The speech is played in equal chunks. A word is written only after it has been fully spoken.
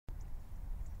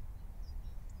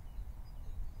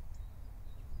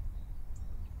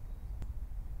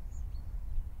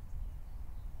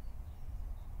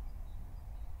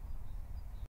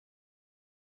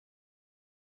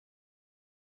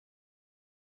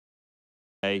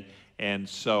And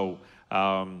so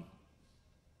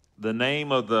the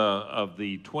name of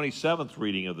the 27th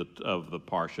reading of the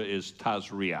parsha is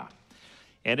Tazria,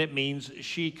 and it means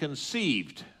she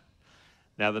conceived.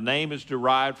 Now the name is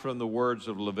derived from the words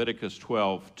of Leviticus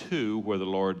 12:2, where the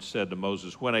Lord said to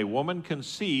Moses, "When a woman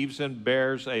conceives and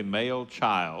bears a male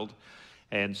child."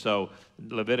 And so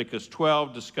Leviticus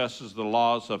 12 discusses the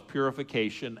laws of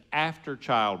purification after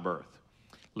childbirth.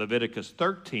 Leviticus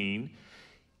 13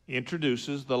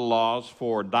 introduces the laws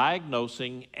for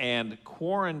diagnosing and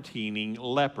quarantining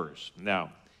lepers.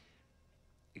 Now,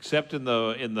 except in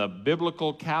the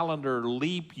biblical calendar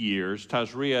leap years,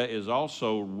 Tazria is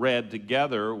also read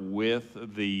together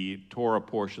with the Torah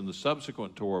portion, the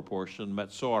subsequent Torah portion,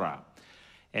 Metzorah.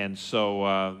 And so,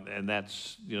 and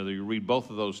that's, you read both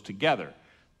of those together.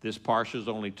 This parsha is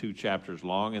only 2 chapters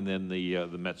long, and then the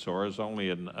Metzorah is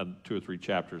only 2 or 3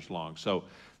 chapters long. So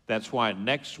that's why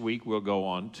next week we'll go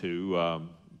on to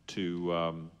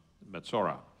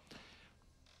Metzorah,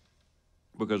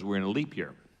 because we're in a leap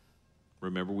year.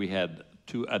 Remember, we had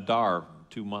 2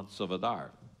 months of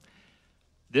Adar.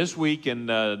 This week and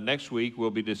next week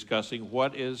we'll be discussing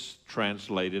what is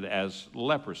translated as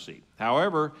leprosy.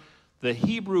 However, the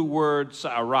Hebrew word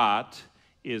sa'arat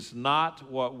is not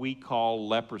what we call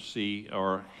leprosy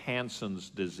or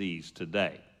Hansen's disease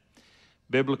today.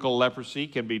 Biblical leprosy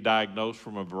can be diagnosed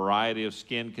from a variety of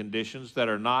skin conditions that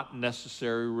are not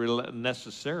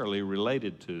necessarily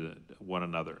related to one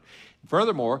another.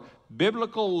 Furthermore,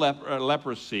 biblical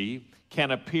leprosy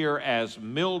can appear as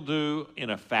mildew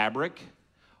in a fabric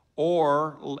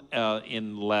or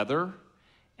in leather,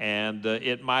 and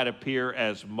it might appear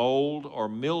as mold or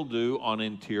mildew on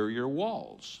interior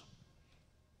walls.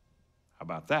 How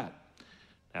about that?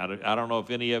 Now, I don't know if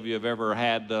any of you have ever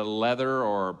had leather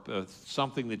or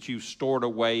something that you stored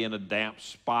away in a damp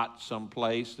spot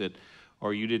someplace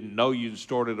or you didn't know you'd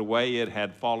stored it away. It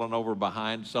had fallen over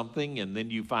behind something, and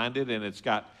then you find it, and it's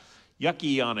got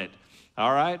yucky on it.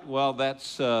 All right, well,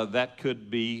 that could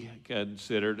be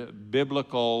considered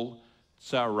biblical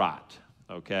tzara'at,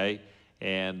 okay?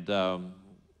 And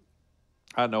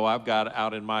I know I've got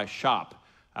out in my shop,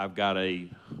 I've got a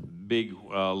big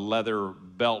leather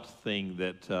belt thing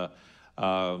that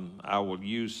I will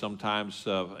use sometimes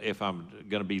if I'm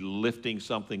going to be lifting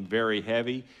something very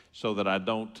heavy, so that I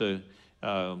don't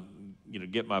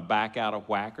get my back out of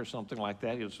whack or something like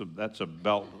that. That's a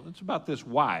belt. It's about this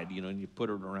wide, and you put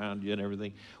it around you and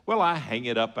everything. Well, I hang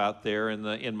it up out there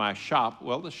in my shop.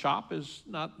 Well, the shop is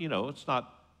not, it's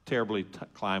not terribly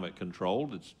climate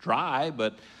controlled. It's dry,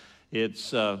 but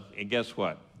it's and guess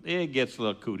what? It gets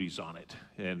little cooties on it,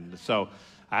 and so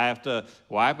I have to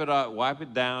wipe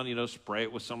it down, spray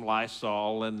it with some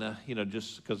Lysol, and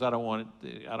just because I don't want it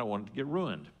to get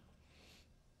ruined.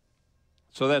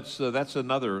 So that's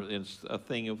another a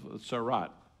thing of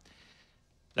tzara'at.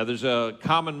 Now, there's a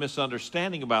common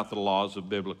misunderstanding about the laws of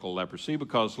biblical leprosy,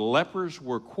 because lepers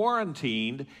were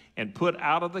quarantined and put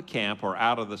out of the camp or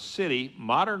out of the city.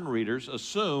 Modern readers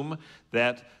assume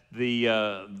that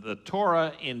the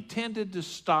Torah intended to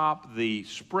stop the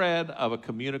spread of a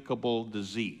communicable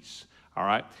disease. All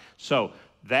right? So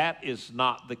that is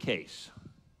not the case.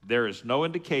 There is no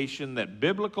indication that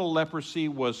biblical leprosy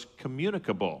was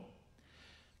communicable.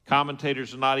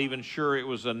 Commentators are not even sure it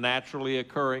was a naturally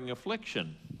occurring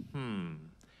affliction.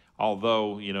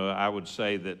 Although, I would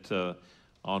say that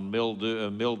on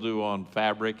mildew on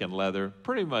fabric and leather,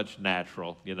 pretty much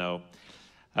natural,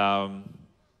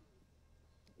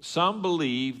 Some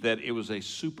believe that it was a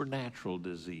supernatural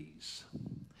disease.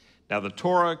 Now, the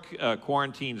Torah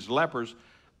quarantines lepers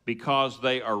because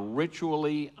they are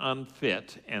ritually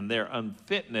unfit, and their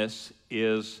unfitness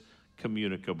is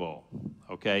communicable.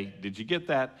 Okay? Did you get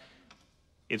that?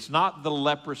 It's not the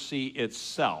leprosy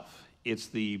itself. It's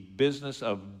the business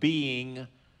of being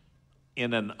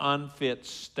in an unfit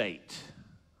state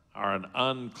or an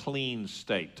unclean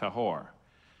state, tahor,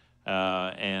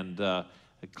 and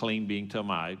clean being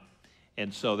tamai.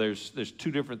 And so there's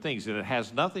 2 different things. And it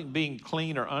has nothing, being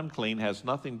clean or unclean has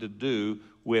nothing to do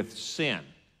with sin.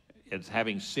 It's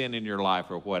having sin in your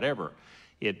life or whatever.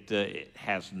 It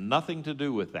has nothing to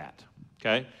do with that,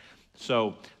 okay?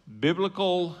 So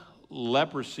biblical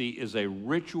leprosy is a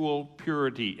ritual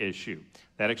purity issue.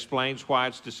 That explains why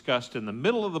it's discussed in the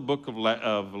middle of the book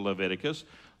of Leviticus.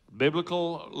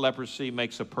 Biblical leprosy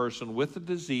makes a person with the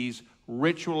disease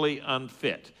ritually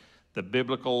unfit. The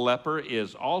biblical leper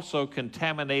is also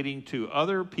contaminating to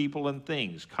other people and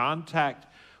things. Contact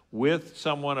with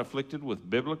someone afflicted with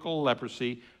biblical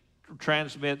leprosy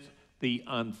transmits the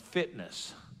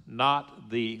unfitness, not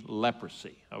the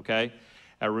leprosy, okay?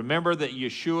 Remember that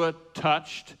Yeshua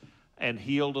touched and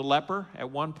healed a leper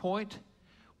at one point?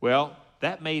 Well,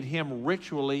 that made him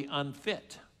ritually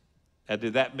unfit.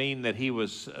 Did that mean that he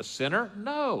was a sinner?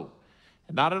 No,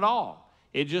 not at all.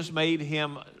 It just made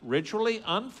him ritually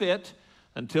unfit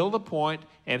until the point,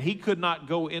 and he could not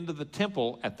go into the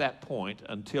temple at that point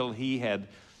until he had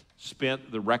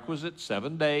spent the requisite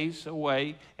 7 days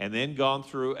away and then gone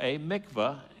through a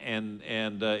mikveh and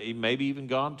he maybe even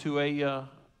gone to a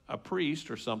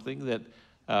priest or something, that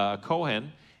a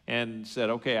Kohen, and said,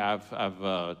 okay, I've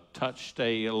touched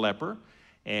a leper,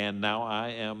 and now I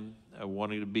am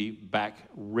wanting to be back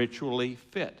ritually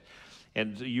fit.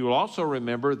 And you'll also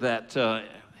remember that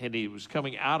and he was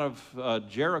coming out of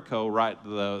Jericho, right,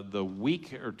 the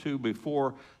week or two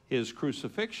before his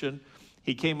crucifixion.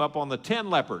 He came up on the 10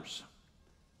 lepers.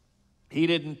 He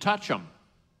didn't touch them.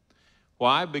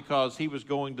 Why? Because he was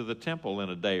going to the temple in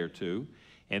a day or two,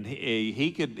 and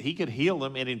he could heal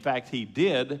them, and in fact he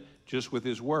did, just with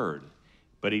his word.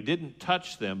 But he didn't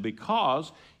touch them,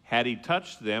 because had he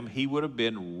touched them, he would have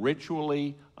been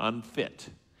ritually unfit.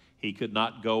 He could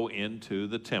not go into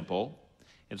the temple,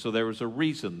 and so there was a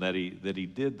reason that he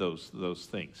did those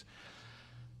things.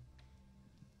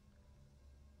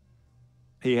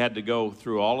 He had to go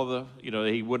through all of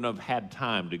he wouldn't have had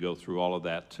time to go through all of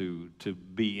that to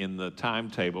be in the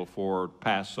timetable for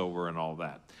Passover and all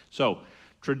that. So,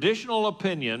 traditional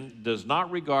opinion does not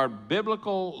regard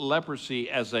biblical leprosy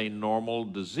as a normal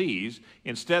disease.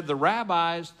 Instead, the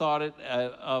rabbis thought it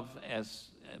as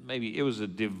maybe it was a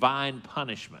divine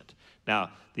punishment. Now,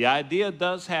 the idea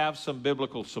does have some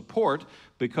biblical support,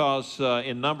 because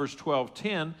in Numbers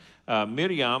 12:10,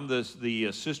 Miriam,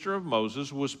 the sister of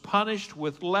Moses, was punished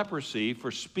with leprosy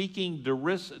for speaking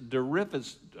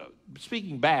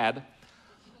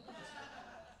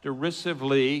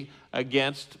derisively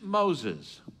against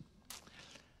Moses.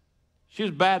 She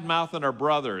was bad-mouthing her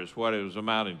brother, is what it was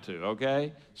amounting to,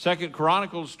 okay? 2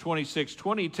 Chronicles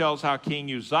 26:20 tells how King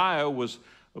Uzziah was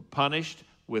punished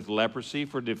with leprosy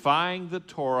for defying the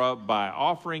Torah by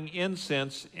offering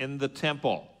incense in the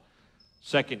temple.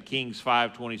 2 Kings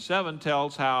 5:27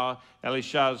 tells how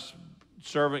Elisha's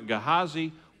servant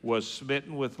Gehazi was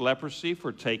smitten with leprosy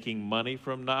for taking money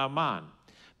from Naaman.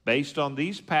 Based on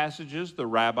these passages, the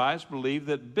rabbis believed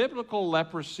that biblical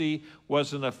leprosy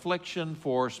was an affliction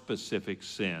for specific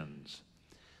sins.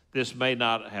 This may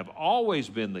not have always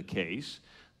been the case.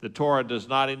 The Torah does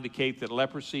not indicate that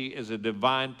leprosy is a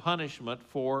divine punishment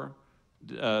for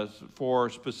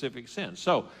specific sins.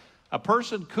 So, a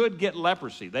person could get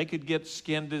leprosy. They could get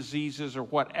skin diseases or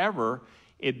whatever.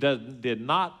 It did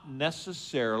not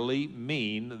necessarily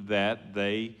mean that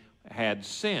they had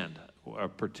sinned, a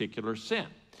particular sin.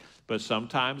 But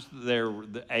sometimes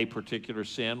a particular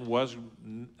sin was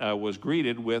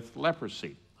greeted with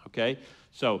leprosy. Okay,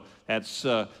 so that's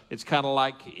it's kind of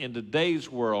like in today's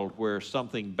world, where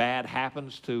something bad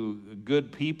happens to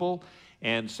good people,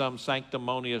 and some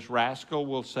sanctimonious rascal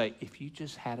will say, if you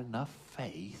just had enough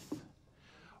faith,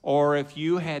 or if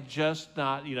you had just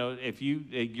not, if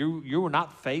you were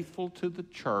not faithful to the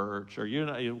church, or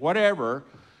whatever,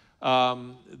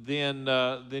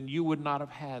 then you would not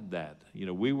have had that.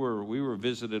 We were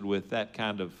visited with that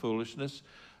kind of foolishness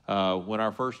when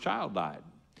our first child died,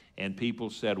 and people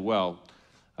said, well,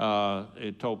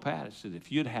 it told Pat, it said,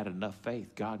 if you'd had enough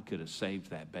faith, God could have saved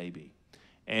that baby.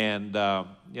 And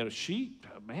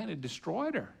it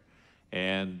destroyed her.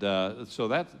 And so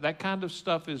that kind of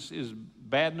stuff is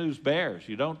bad news bears.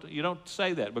 You don't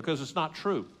say that, because it's not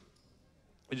true.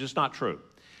 It's just not true.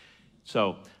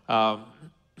 So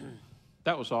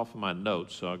that was off of my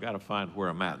notes, so I got to find where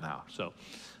I'm at now. So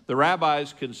the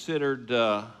rabbis considered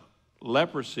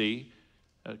leprosy,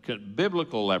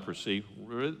 biblical leprosy.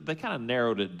 They kind of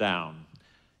narrowed it down,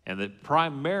 and that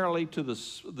primarily to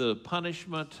the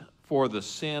punishment for the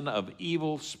sin of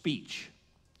evil speech.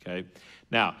 Okay.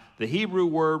 Now, the Hebrew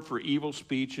word for evil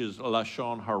speech is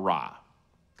Lashon Hara,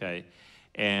 okay?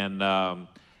 And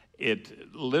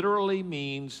it literally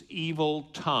means evil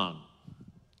tongue.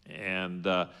 And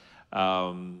the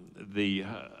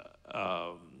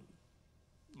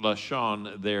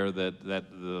Lashon there,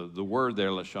 the word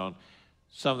there, Lashon,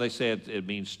 some they say it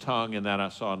means tongue, and then I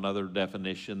saw another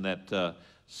definition that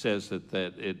says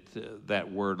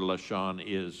that word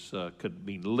Lashon could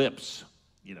mean lips,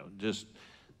 just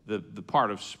the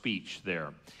part of speech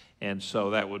there. And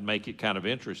so that would make it kind of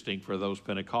interesting for those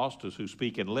Pentecostals who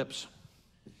speak in lips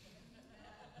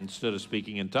instead of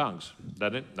speaking in tongues,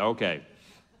 doesn't it? Okay.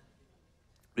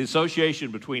 The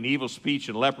association between evil speech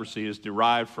and leprosy is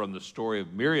derived from the story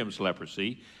of Miriam's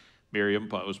leprosy. Miriam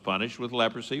was punished with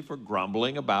leprosy for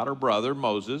grumbling about her brother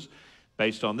Moses.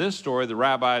 Based on this story, the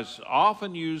rabbis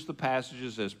often used the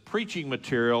passages as preaching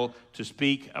material to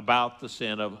speak about the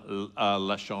sin of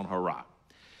Lashon Hara.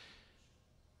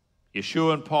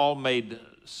 Yeshua and Paul made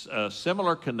a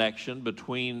similar connection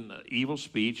between evil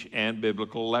speech and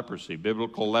biblical leprosy.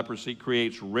 Biblical leprosy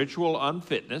creates ritual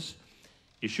unfitness.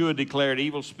 Yeshua declared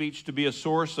evil speech to be a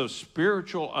source of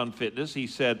spiritual unfitness. He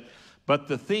said, "But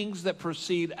the things that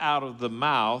proceed out of the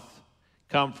mouth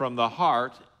come from the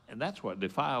heart, and that's what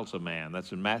defiles a man."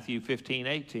 That's in Matthew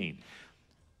 15:18.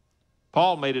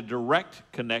 Paul made a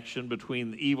direct connection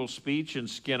between evil speech and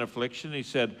skin affliction. He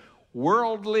said,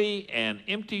 "Worldly and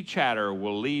empty chatter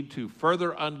will lead to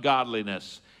further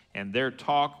ungodliness, and their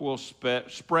talk will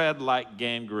spread like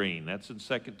gangrene." That's in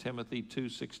 2 Timothy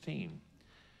 2:16.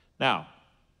 Now,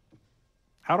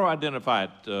 how to identify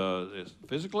it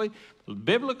physically?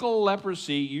 Biblical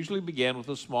leprosy usually began with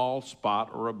a small spot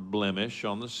or a blemish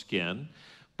on the skin,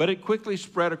 but it quickly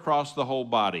spread across the whole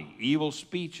body. Evil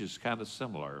speech is kind of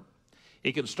similar.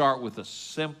 It can start with a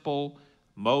simple,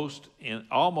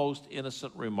 almost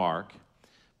innocent remark,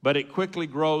 but it quickly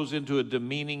grows into a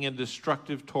demeaning and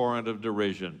destructive torrent of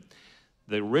derision.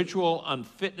 The ritual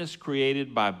unfitness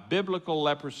created by biblical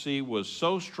leprosy was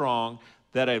so strong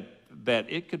that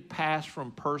it could pass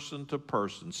from person to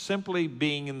person. Simply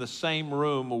being in the same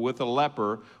room with a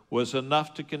leper was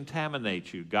enough to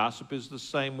contaminate you. Gossip is the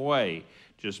same way.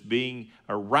 Just being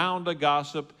around a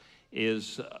gossip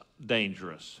is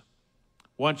dangerous.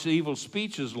 Once evil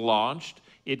speech is launched,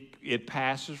 it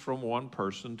passes from one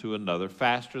person to another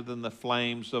faster than the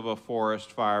flames of a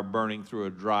forest fire burning through a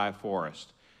dry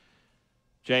forest.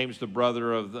 James, the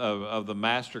brother of the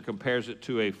master, compares it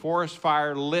to a forest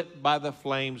fire lit by the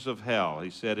flames of hell. He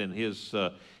said in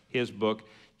his book,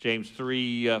 James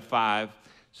 3:5,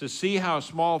 says, "See how a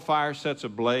small fire sets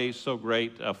ablaze so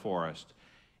great a forest.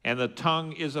 And the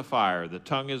tongue is a fire. The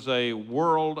tongue is a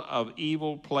world of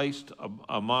evil placed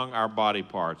among our body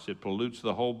parts. It pollutes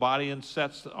the whole body and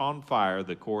sets on fire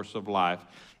the course of life,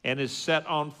 and is set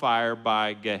on fire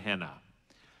by Gehenna.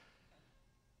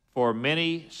 For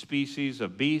many species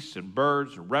of beasts and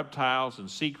birds and reptiles and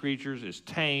sea creatures is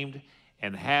tamed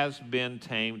and has been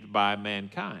tamed by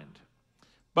mankind.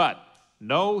 But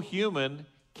no human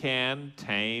can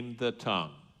tame the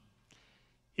tongue.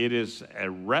 It is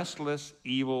a restless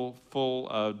evil full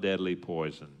of deadly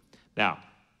poison." Now,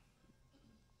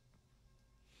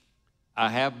 I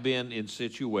have been in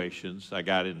situations, I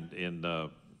got in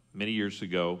many years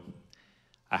ago,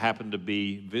 I happened to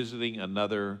be visiting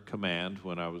another command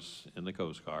when I was in the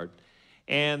Coast Guard,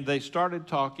 and they started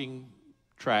talking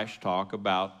trash talk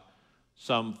about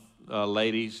some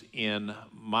ladies in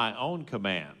my own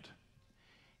command.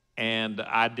 And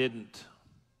I didn't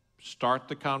start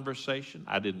the conversation.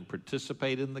 I didn't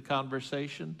participate in the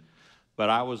conversation, but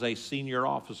I was a senior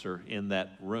officer in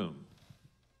that room.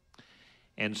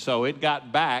 And so it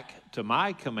got back to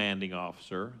my commanding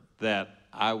officer that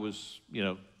I was,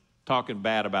 talking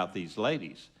bad about these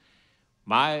ladies.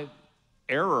 My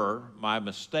error, my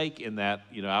mistake in that,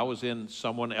 I was in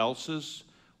someone else's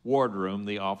wardroom,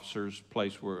 the officers'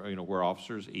 place where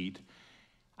officers eat.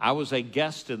 I was a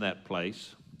guest in that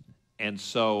place. And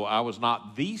so I was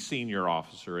not the senior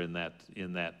officer in that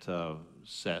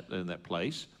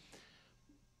place,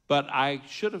 but I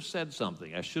should have said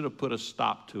something. I should have put a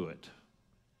stop to it,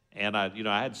 and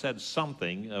I had said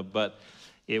something, but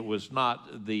it was not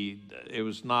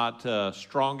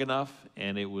strong enough,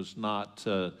 and it was not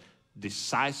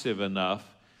decisive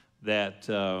enough that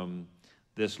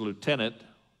this lieutenant,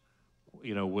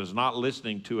 was not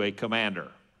listening to a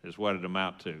commander. Is what it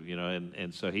amounted to,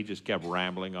 and so he just kept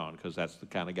rambling on because that's the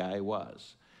kind of guy he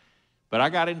was. But I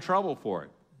got in trouble for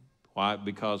it. Why?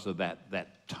 Because of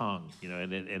that tongue,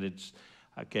 and it's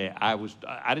okay. I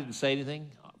didn't say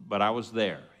anything, but I was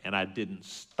there, and I didn't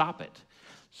stop it.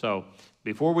 So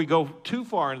before we go too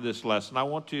far into this lesson, I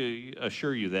want to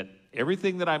assure you that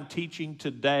everything that I'm teaching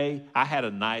today, I had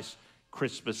a nice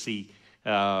Christmassy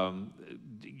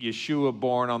Yeshua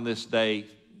born on this day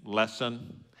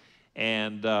lesson.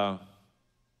 And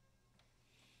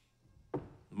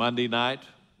Monday night,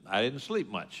 I didn't sleep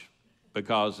much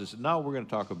because they said, "No, we're going to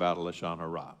talk about Lashon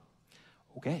Hara."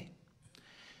 Okay.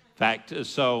 In fact,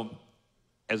 so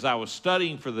as I was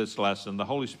studying for this lesson, the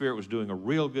Holy Spirit was doing a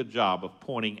real good job of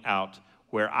pointing out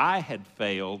where I had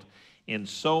failed in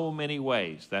so many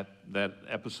ways. That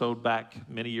episode back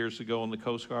many years ago on the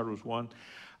Coast Guard was one.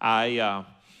 I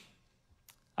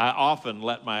often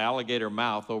let my alligator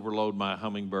mouth overload my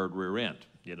hummingbird rear end,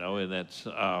 and that's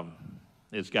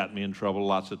it's gotten me in trouble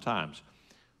lots of times.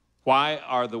 Why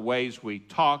are the ways we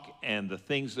talk and the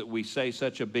things that we say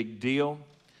such a big deal?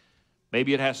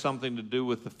 Maybe it has something to do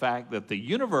with the fact that the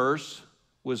universe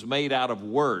was made out of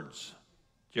words.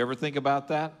 Did you ever think about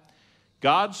that?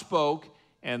 God spoke,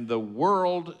 and the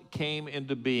world came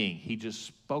into being. He just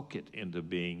spoke it into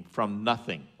being from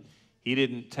nothing. He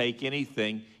didn't take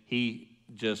anything. He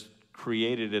just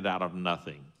created it out of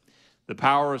nothing. The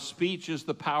power of speech is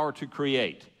the power to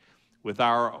create. With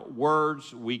our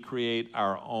words, we create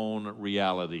our own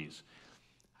realities.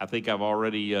 I think I've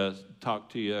already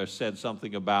talked to you or said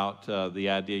something about the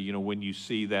idea, when you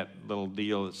see that little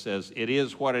deal that says, it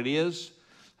is what it is.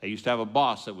 I used to have a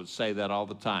boss that would say that all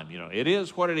the time. It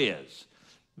is what it is,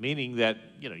 meaning that,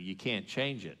 you can't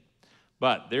change it.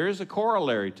 But there is a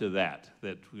corollary to that,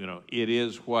 it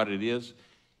is what it is.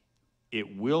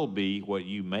 It will be what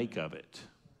you make of it.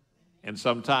 And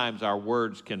sometimes our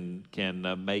words can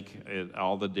make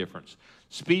all the difference.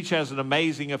 Speech has an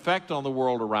amazing effect on the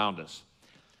world around us.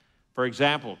 For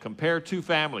example, compare two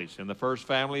families. In the first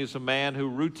family is a man who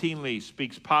routinely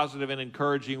speaks positive and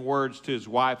encouraging words to his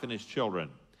wife and his children.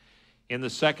 In the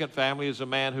second family is a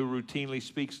man who routinely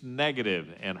speaks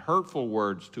negative and hurtful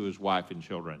words to his wife and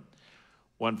children.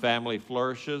 One family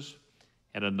flourishes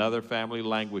and another family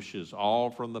languishes, all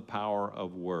from the power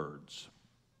of words.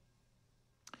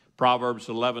 Proverbs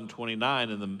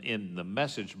 11:29 in the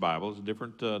Message Bible, is a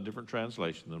different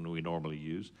translation than we normally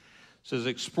use, says,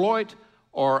 exploit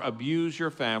or abuse your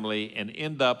family and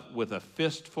end up with a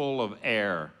fistful of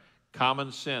air.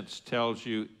 Common sense tells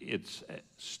you it's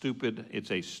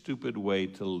a stupid way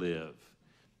to live.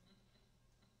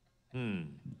 Do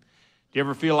you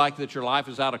ever feel like that your life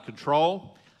is out of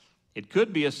control? It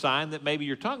could be a sign that maybe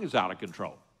your tongue is out of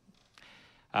control.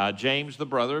 James, the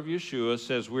brother of Yeshua,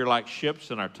 says we're like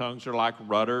ships and our tongues are like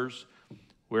rudders.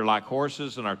 We're like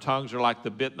horses and our tongues are like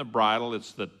the bit and the bridle.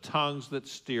 It's the tongues that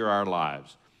steer our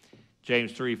lives.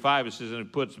 James 3:5, it says, and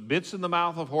it puts bits in the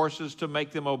mouth of horses to make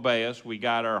them obey us. We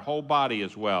guide our whole body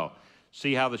as well.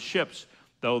 See how the ships,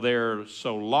 though they're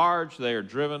so large, they are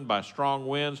driven by strong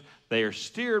winds. They are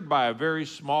steered by a very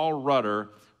small rudder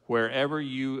wherever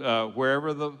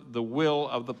the will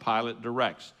of the pilot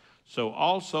directs. So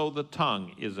also the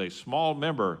tongue is a small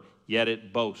member, yet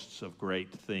it boasts of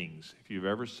great things. If you've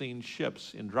ever seen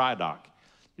ships in dry dock,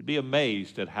 you'd be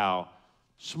amazed at how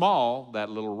small that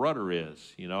little rudder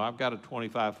is. I've got a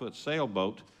 25-foot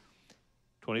sailboat,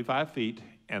 25 feet,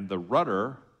 and the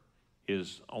rudder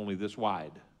is only this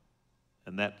wide.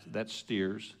 And that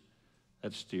steers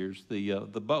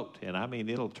the boat. And I mean,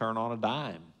 it'll turn on a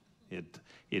dime.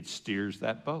 It steers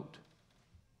that boat.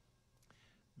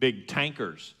 Big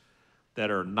tankers that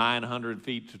are 900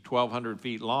 feet to 1,200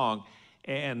 feet long,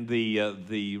 and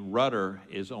the rudder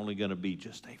is only going to be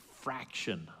just a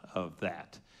fraction of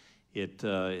that.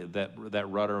 That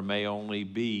rudder may only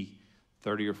be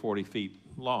 30 or 40 feet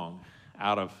long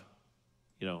out of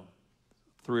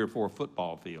 3 or 4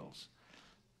 football fields.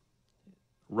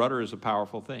 Rudder is a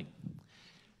powerful thing.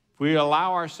 If we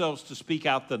allow ourselves to speak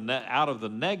out of the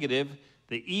negative,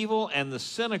 the evil and the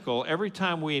cynical, every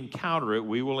time we encounter it,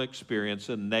 we will experience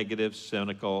a negative,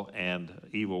 cynical, and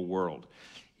evil world.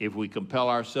 If we compel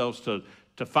ourselves to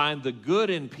find the good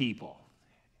in people,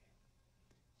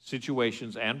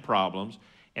 situations, and problems,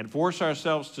 and force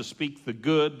ourselves to speak the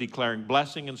good, declaring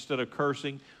blessing instead of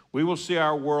cursing, we will see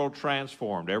our world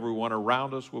transformed. Everyone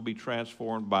around us will be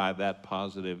transformed by that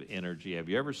positive energy. Have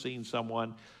you ever seen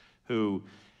someone who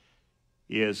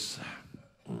is,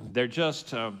 they're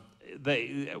just...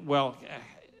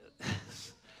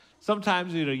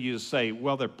 sometimes you say,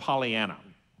 well, they're Pollyanna.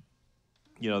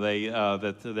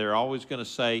 That they're always going to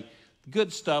say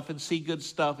good stuff and see good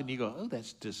stuff, and you go, oh,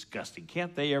 that's disgusting.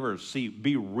 Can't they ever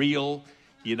be real?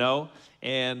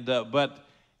 But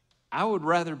I would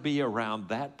rather be around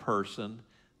that person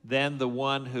than the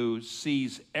one who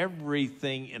sees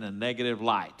everything in a negative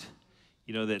light.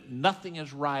 That nothing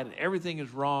is right, everything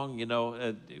is wrong.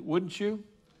 Wouldn't you?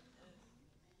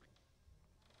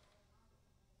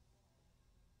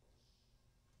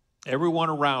 Everyone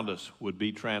around us would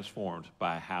be transformed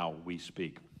by how we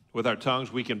speak. With our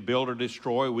tongues, we can build or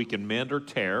destroy, we can mend or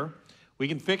tear, we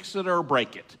can fix it or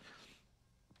break it.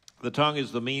 The tongue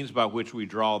is the means by which we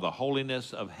draw the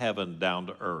holiness of heaven down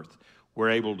to earth. We're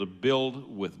able to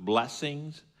build with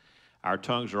blessings. Our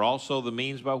tongues are also the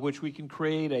means by which we can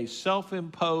create a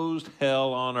self-imposed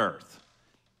hell on earth.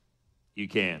 You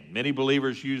can. Many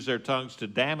believers use their tongues to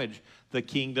damage the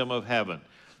kingdom of heaven.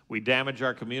 We damage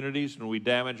our communities and we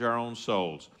damage our own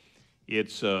souls.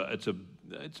 It's a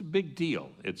big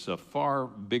deal. It's a far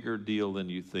bigger deal than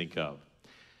you think of.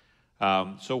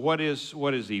 So what is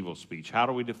evil speech? How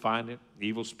do we define it?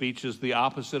 Evil speech is the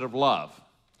opposite of love.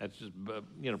 That's just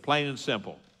plain and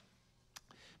simple.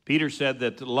 Peter said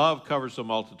that love covers a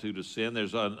multitude of sin.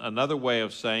 There's another way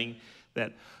of saying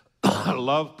that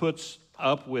love puts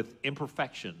up with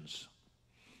imperfections.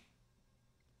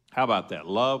 How about that?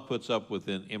 Love puts up with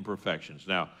imperfections.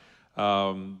 Now,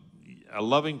 a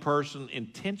loving person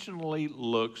intentionally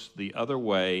looks the other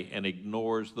way and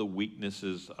ignores the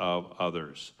weaknesses of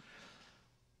others.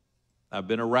 I've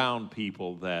been around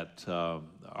people that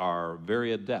are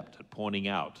very adept at pointing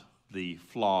out the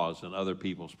flaws in other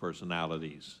people's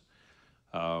personalities.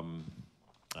 I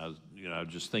was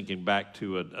just thinking back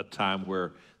to a time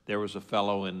where there was a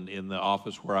fellow in the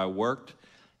office where I worked,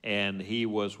 and he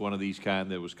was one of these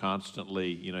kind that was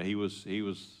constantly, he was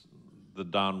the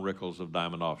Don Rickles of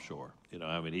Diamond Offshore.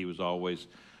 He was always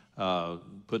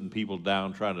putting people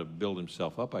down, trying to build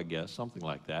himself up, I guess, something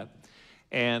like that.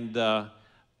 And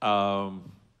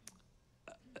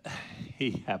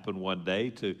he happened one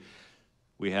day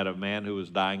we had a man who was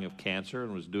dying of cancer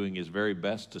and was doing his very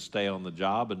best to stay on the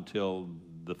job until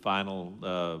the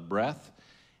final breath.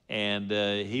 And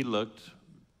he looked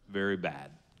very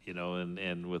bad,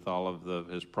 and with all of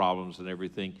his problems and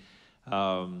everything.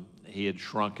 He had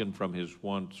shrunken from his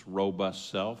once robust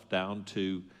self down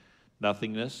to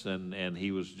nothingness, and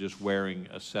he was just wearing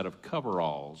a set of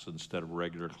coveralls instead of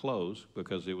regular clothes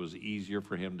because it was easier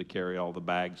for him to carry all the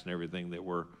bags and everything that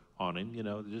were on him,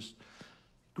 just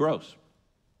gross.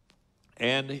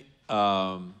 And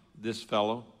this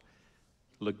fellow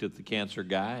looked at the cancer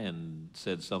guy and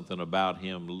said something about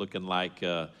him looking like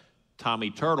Tommy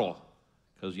Turtle,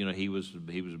 because he was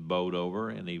bowed over,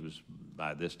 and he was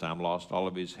by this time lost all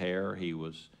of his hair. He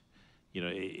was, it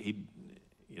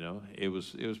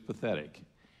was pathetic.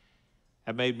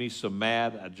 That made me so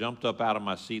mad. I jumped up out of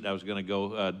my seat. I was going to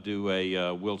go do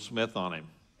a Will Smith on him,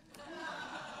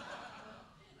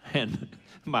 and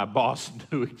my boss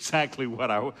knew exactly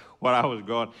what I was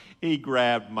going. He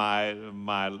grabbed my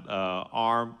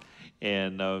arm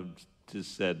and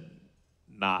just said,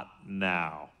 "Not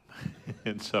now."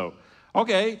 And so,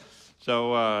 okay.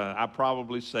 So I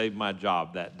probably saved my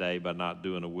job that day by not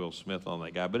doing a Will Smith on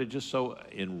that guy. But it just so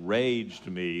enraged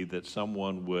me that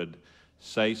someone would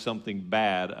say something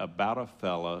bad about a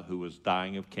fella who was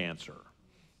dying of cancer.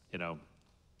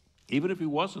 Even if he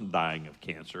wasn't dying of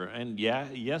cancer, and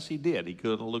yes, he did. He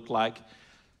could have looked like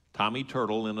Tommy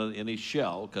Turtle in his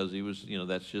shell because he was,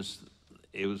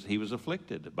 he was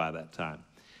afflicted by that time.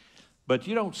 But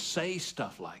you don't say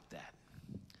stuff like that.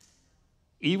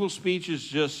 Evil speech is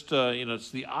just,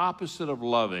 it's the opposite of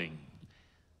loving.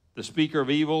 The speaker of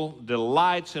evil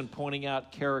delights in pointing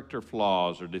out character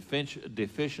flaws or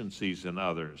deficiencies in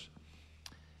others.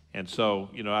 And so,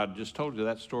 I just told you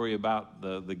that story about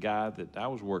the guy that I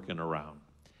was working around.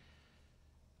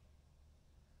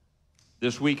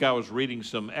 This week I was reading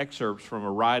some excerpts from the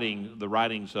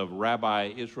writings of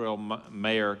Rabbi Israel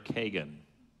Meir Kagan.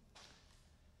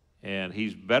 And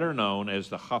he's better known as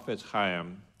the Chafetz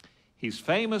Chaim. He's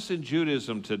famous in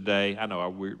Judaism today. I know I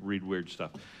read weird stuff.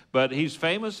 But he's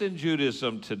famous in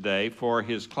Judaism today for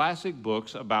his classic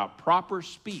books about proper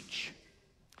speech.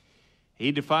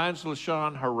 He defines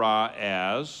Lashon Hara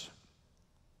as,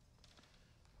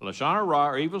 Lashon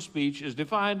Hara, or evil speech, is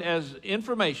defined as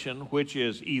information which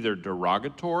is either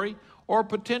derogatory or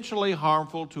potentially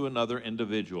harmful to another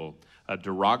individual. A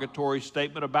derogatory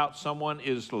statement about someone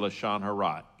is Lashon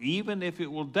Hara, even if it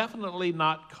will definitely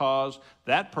not cause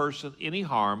that person any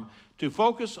harm. To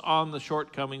focus on the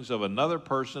shortcomings of another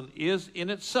person is in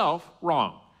itself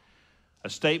wrong. A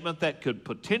statement that could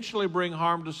potentially bring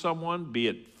harm to someone, be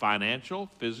it financial,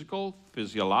 physical,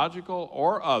 physiological,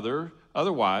 or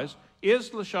otherwise, is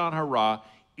Lashon Hara,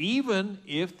 even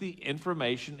if the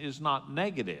information is not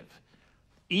negative.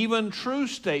 Even true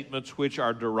statements which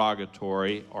are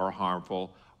derogatory or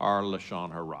harmful are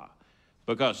Lashon Hara.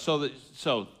 Because so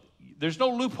there's no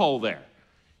loophole there.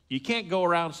 You can't go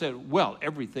around and say, well,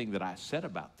 everything that I said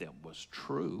about them was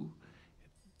true.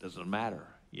 It doesn't matter.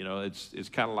 It's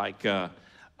kind of like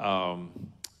 1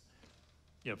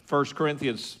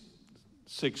 Corinthians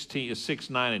 6,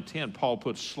 9, and 10. Paul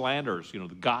puts slanders, the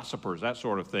gossipers, that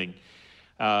sort of thing,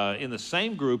 in the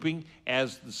same grouping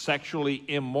as the sexually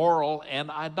immoral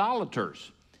and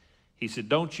idolaters. He said,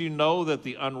 don't you know that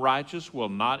the unrighteous will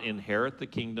not inherit the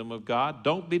kingdom of God?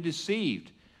 Don't be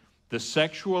deceived. The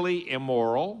sexually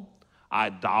immoral,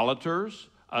 idolaters,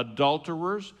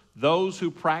 adulterers, those who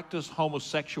practice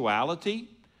homosexuality,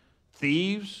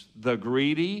 thieves, the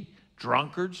greedy,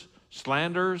 drunkards,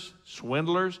 slanderers,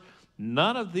 swindlers,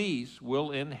 none of these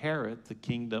will inherit the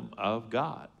kingdom of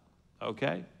God.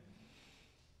 Okay?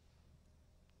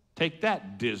 Take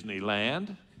that,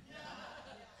 Disneyland.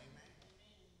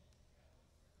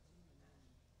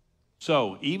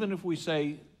 So even if we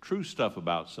say true stuff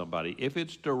about somebody, if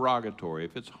it's derogatory,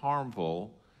 if it's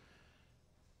harmful,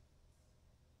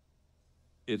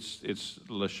 it's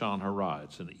Lashon Hara.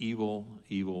 It's an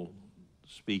evil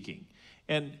speaking.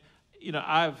 And, you know,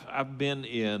 I've been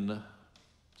in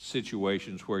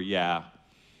situations where, you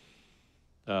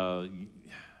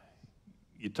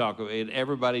talk, and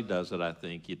everybody does it, I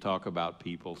think. You talk about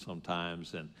people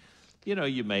sometimes, and, you know,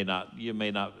 you may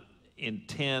not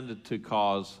intend to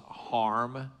cause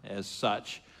harm as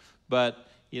such, but,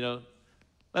 you know,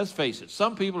 let's face it,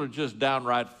 some people are just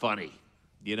downright funny,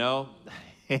 you know?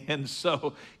 And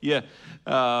so, you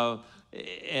know,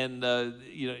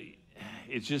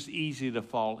 it's just easy to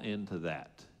fall into that.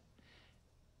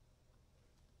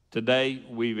 Today,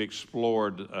 we've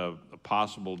explored a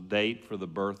possible date for the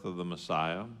birth of the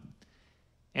Messiah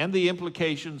and the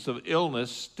implications of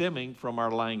illness stemming from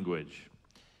our language.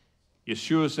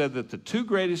 Yeshua said that the two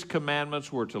greatest commandments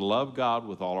were to love God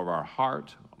with all of our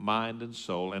heart, mind, and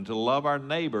soul, and to love our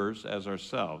neighbors as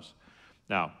ourselves.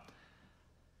 Now,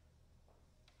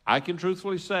 I can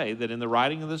truthfully say that in the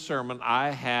writing of this sermon,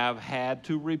 I have had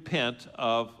to repent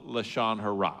of Lashon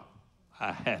Hara.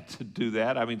 I had to do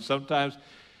that. I mean, sometimes,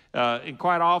 and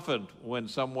quite often, when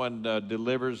someone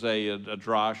delivers a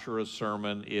drash or a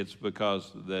sermon, it's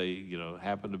because they, you know,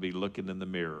 happen to be looking in the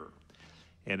mirror.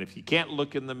 And if you can't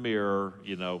look in the mirror,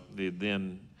 you know,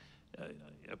 then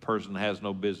a person has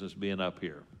no business being up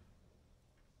here.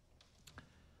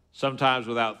 Sometimes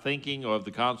without thinking of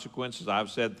the consequences, I've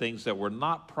said things that were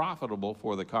not profitable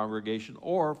for the congregation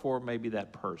or for maybe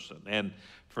that person. And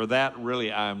for that,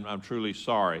 really, I'm truly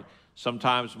sorry.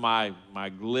 Sometimes my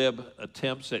glib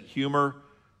attempts at humor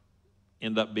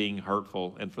end up being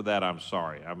hurtful, and for that, I'm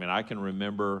sorry. I mean, I can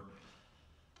remember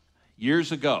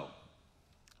years ago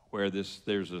where there's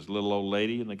this little old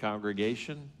lady in the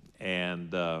congregation,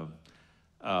 and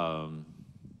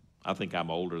I think I'm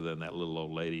older than that little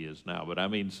old lady is now, but I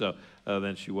mean, so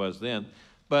than she was then.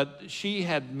 But she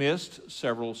had missed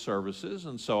several services,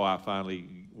 and so I finally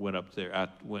went up there.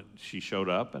 She showed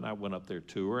up, and I went up there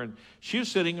to her, and she was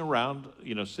sitting around,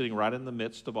 you know, sitting right in the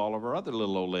midst of all of her other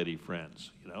little old lady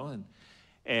friends, you know,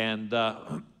 and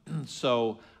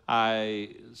so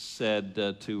I said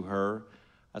to her,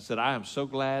 I said, I am so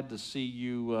glad to see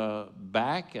you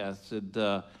back. I said,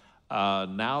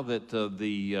 now that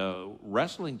the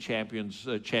wrestling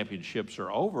championships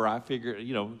are over, I figure,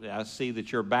 you know, I see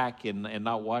that you're back and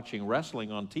not watching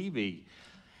wrestling on TV.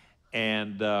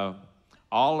 And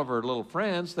all of her little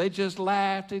friends, they just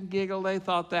laughed and giggled. They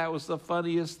thought that was the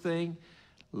funniest thing.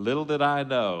 Little did I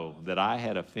know that I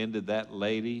had offended that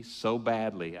lady so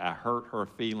badly. I hurt her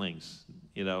feelings.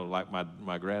 You know, like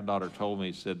my granddaughter told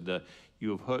me, said,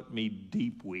 you have hurt me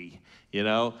deeply, you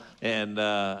know. And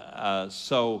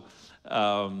so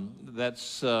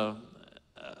that's,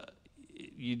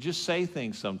 you just say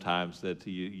things sometimes that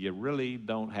you really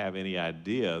don't have any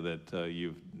idea that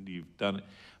you've done it.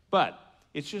 But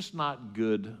it's just not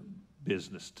good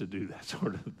business to do that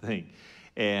sort of thing.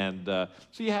 And so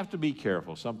you have to be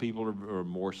careful. Some people are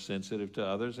more sensitive to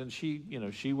others, and she, you know,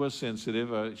 she was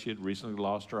sensitive. She had recently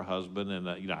lost her husband,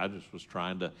 and you know, I just was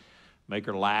trying to make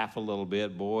her laugh a little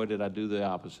bit. Boy, did I do the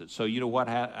opposite. So you know what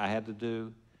I had to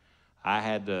do? I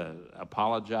had to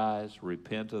apologize,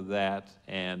 repent of that,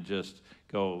 and just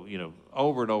go, you know,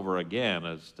 over and over again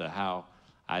as to how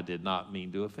I did not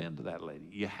mean to offend that lady.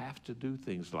 You have to do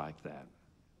things like that.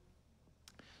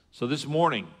 So this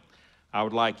morning, I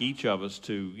would like each of us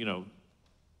to, you know,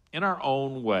 in our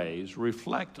own ways,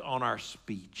 reflect on our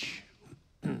speech.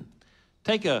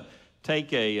 Take an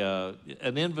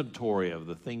inventory of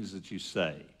the things that you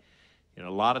say. You know,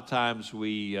 a lot of times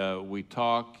we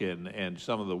talk, and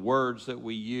some of the words that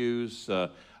we use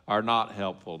are not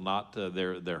helpful.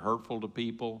 They're hurtful to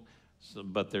people,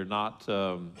 but they're not.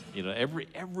 You know,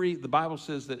 the Bible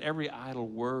says that every idle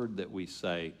word that we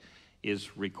say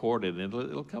is recorded, and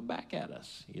it'll come back at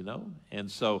us, you know. And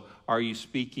so, are you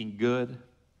speaking good?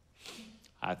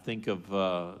 I think of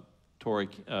Corey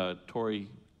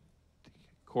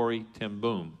ten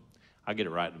Boom. I'll get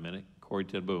it right in a minute. Corey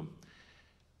ten Boom.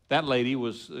 That lady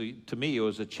was, to me,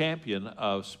 was a champion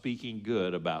of speaking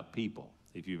good about people,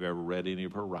 if you've ever read any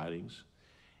of her writings.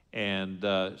 And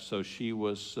so she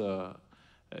was,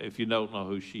 if you don't know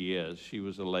who she is, she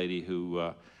was a lady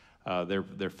who,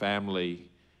 their family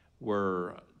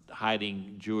were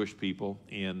hiding Jewish people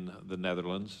in the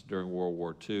Netherlands during World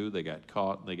War II. They got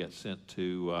caught, and they got sent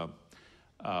to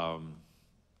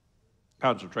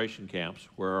concentration camps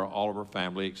where all of her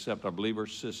family, except I believe her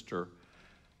sister,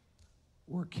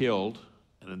 were killed,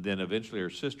 and then eventually her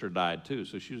sister died too.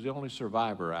 So she was the only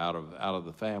survivor out of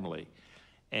the family.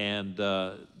 And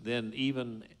then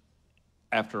even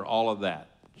after all of that,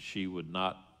 she would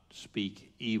not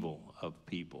speak evil of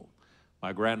people.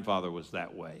 My grandfather was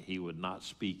that way. He would not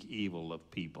speak evil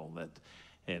of people.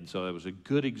 And so it was a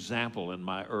good example in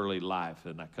my early life,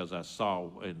 and because I saw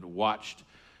and watched,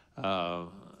 a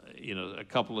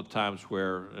couple of times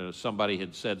where somebody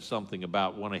had said something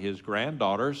about one of his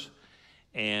granddaughters,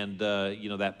 and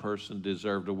that person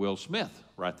deserved a Will Smith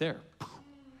right there.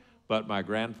 But my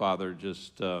grandfather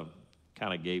just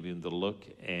kind of gave him the look,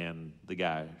 and the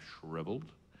guy shriveled.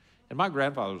 And my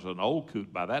grandfather was an old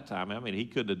coot by that time. I mean, he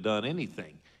couldn't have done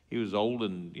anything. He was old,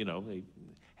 and he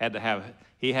had to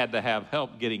have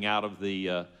help getting out of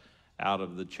the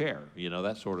chair,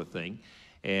 that sort of thing.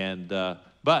 And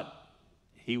but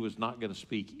he was not going to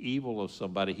speak evil of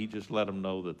somebody. He just let them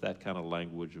know that kind of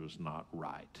language was not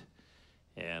right.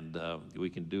 And we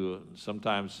can do it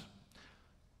sometimes.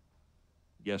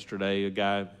 Yesterday, a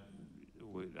guy,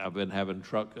 I've been having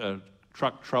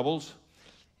truck troubles.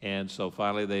 And so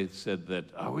finally they said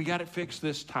that, we got it fixed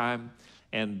this time.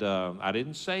 And I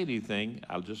didn't say anything.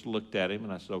 I just looked at him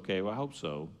and I said, okay, well, I hope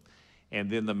so.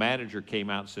 And then the manager came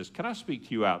out and says, can I speak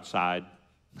to you outside?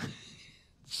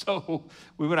 So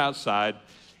we went outside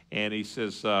and he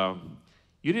says,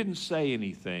 you didn't say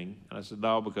anything. And I said,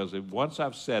 no, because once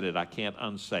I've said it, I can't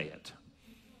unsay it.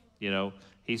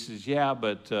 He says, yeah,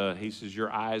 but he says,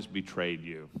 your eyes betrayed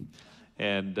you.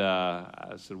 And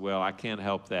I said, well, I can't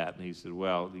help that. And he said,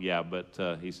 well, yeah,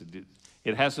 but he said,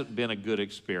 it hasn't been a good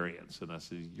experience. And I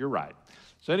said, you're right.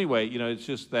 So anyway, it's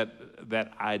just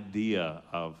that idea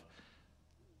of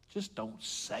just don't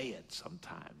say it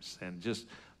sometimes. And just,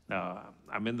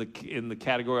 I'm in the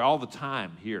category all the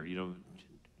time here,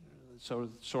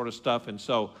 sort of stuff. And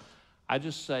so I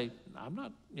just say, I'm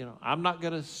not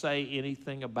going to say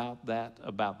anything about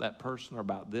that person or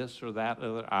about this or that.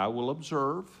 I will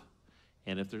observe.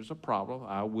 And if there's a problem,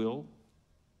 I will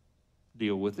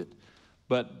deal with it.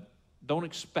 But don't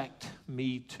expect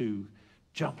me to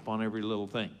jump on every little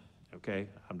thing, okay?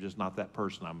 I'm just not that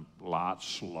person. I'm a lot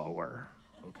slower,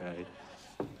 okay?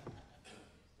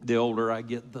 The older I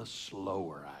get, the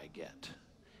slower I get.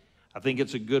 I think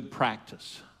it's a good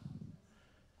practice.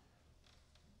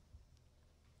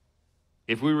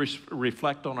 If we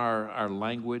reflect on our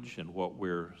language and what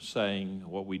we're saying,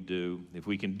 what we do, if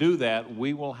we can do that,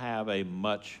 we will have a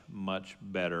much, much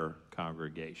better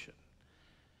congregation.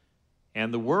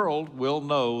 And the world will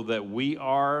know that we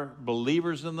are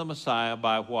believers in the Messiah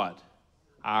by what?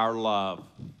 Our love,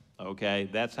 okay?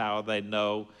 That's how they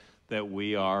know that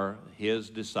we are his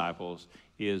disciples,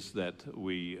 is that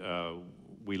we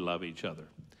love each other.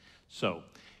 So,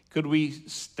 could we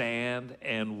stand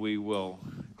and we will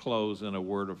close in a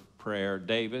word of prayer?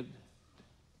 David?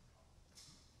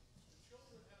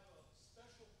 Children have a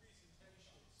special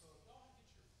presentation, so y'all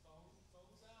get your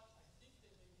phones out. I think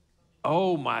they may be coming.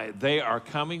 Oh my, they are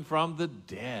coming from the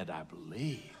dead, I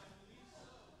believe.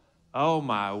 Oh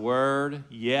my word,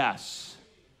 yes.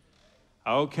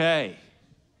 Okay.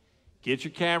 Get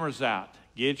your cameras out.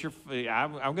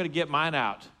 I'm going to get mine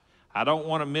out. I don't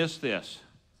want to miss this.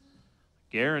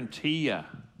 Guarantee you.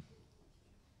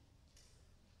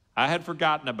 I had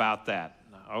forgotten about that.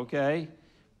 Okay,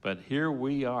 but here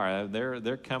we are.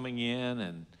 They're coming in,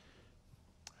 and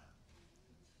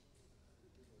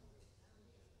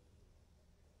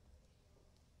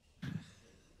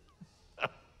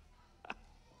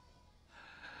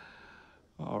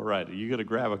all right. Are you going to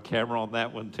grab a camera on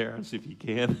that one, Terrence, if you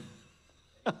can?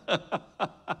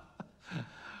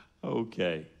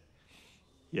 Okay.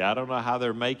 Yeah, I don't know how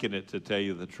they're making it, to tell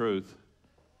you the truth.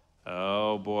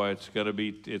 Oh boy, it's gonna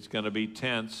be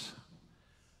tense.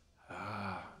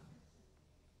 Our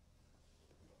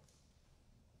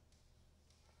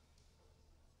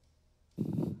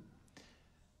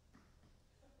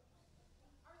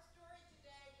story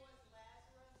today was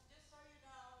Lazarus, just so you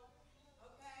know.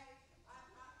 Okay.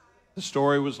 The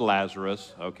story was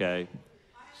Lazarus. Okay,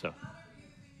 so. I'm not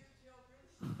abusing your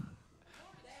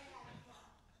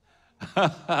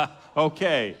children.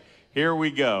 Okay, here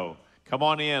we go. Come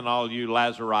on in, all you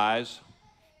Lazaris.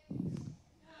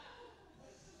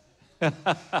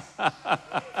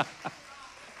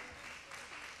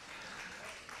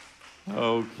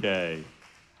 Okay,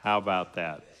 how about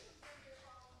that?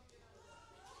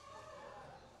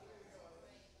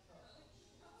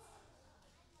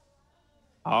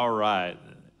 All right.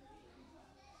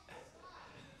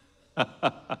 I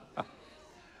promise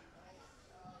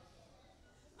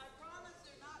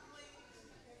they're not bleeding.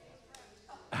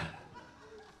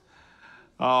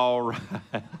 All right.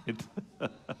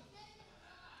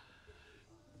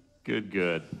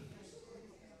 Good.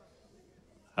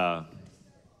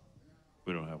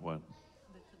 We don't have one.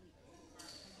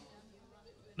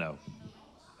 No.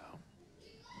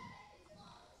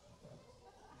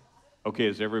 Okay,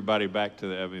 is everybody back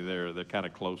to I mean, they're kind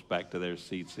of close back to their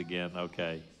seats again.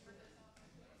 Okay.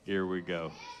 Here we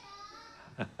go.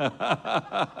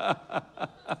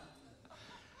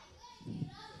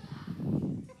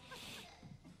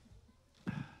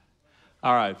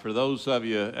 All right, for those of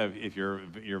you, if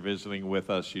you're visiting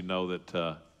with us, you know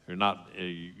that you're not,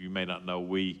 you may not know,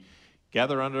 we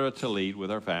gather under a tallit with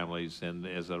our families, and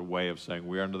as a way of saying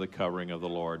we're under the covering of the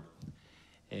Lord.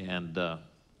 And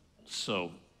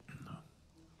so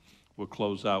we'll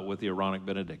close out with the Aaronic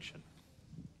benediction.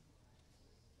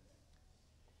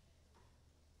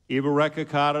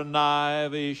 Ibareka Adonai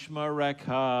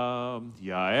v'ishmareka,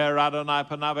 Yair Adonai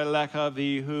panav elecha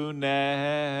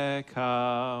v'huneka,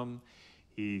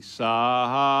 Isa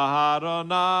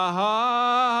Adonai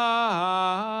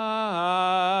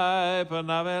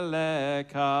panav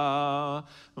elecha,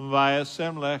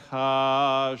 v'yasem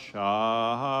lecha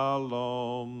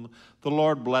shalom. The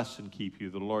Lord bless and keep you.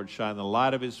 The Lord shine the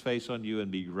light of his face on you and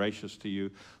be gracious to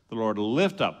you. The Lord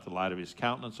lift up the light of his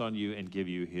countenance on you and give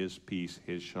you his peace,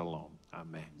 his shalom.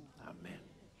 Amen.